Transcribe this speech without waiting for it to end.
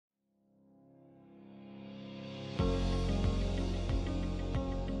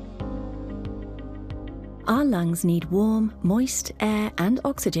Our lungs need warm, moist air and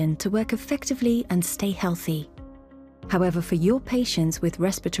oxygen to work effectively and stay healthy. However, for your patients with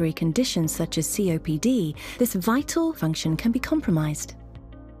respiratory conditions such as COPD, this vital function can be compromised.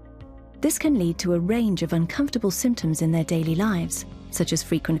 This can lead to a range of uncomfortable symptoms in their daily lives, such as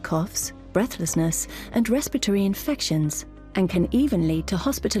frequent coughs, breathlessness, and respiratory infections, and can even lead to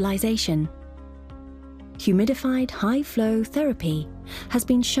hospitalization. Humidified high-flow therapy has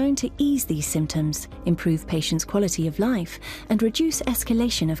been shown to ease these symptoms, improve patients' quality of life, and reduce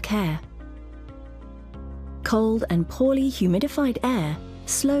escalation of care. Cold and poorly humidified air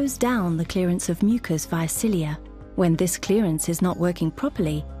slows down the clearance of mucus via cilia. When this clearance is not working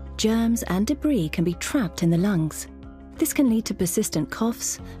properly, germs and debris can be trapped in the lungs. This can lead to persistent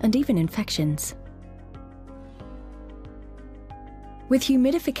coughs and even infections. With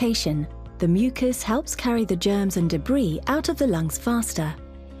humidification, the mucus helps carry the germs and debris out of the lungs faster.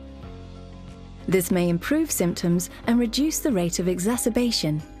 This may improve symptoms and reduce the rate of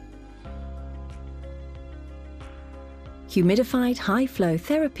exacerbation. Humidified high-flow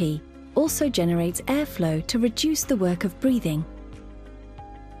therapy also generates airflow to reduce the work of breathing.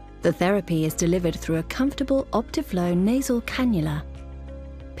 The therapy is delivered through a comfortable Optiflow nasal cannula.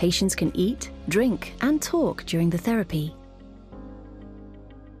 Patients can eat, drink, and talk during the therapy.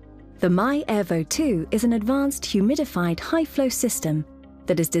 The myAirvo 2 is an advanced humidified high-flow system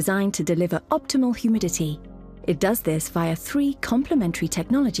that is designed to deliver optimal humidity. It does this via 3 complementary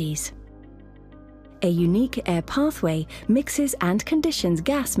technologies. A unique air pathway mixes and conditions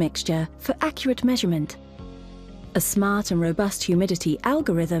gas mixture for accurate measurement. A smart and robust humidity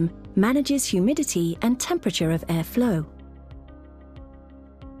algorithm manages humidity and temperature of airflow.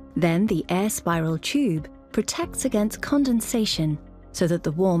 Then the air spiral tube protects against condensation so that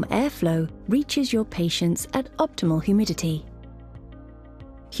the warm airflow reaches your patients at optimal humidity.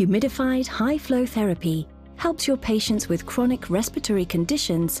 Humidified high-flow therapy helps your patients with chronic respiratory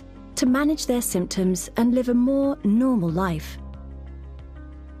conditions to manage their symptoms and live a more normal life.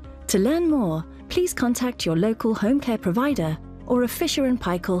 To learn more, please contact your local home care provider or a Fisher &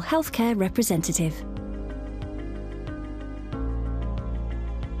 Paykel healthcare representative.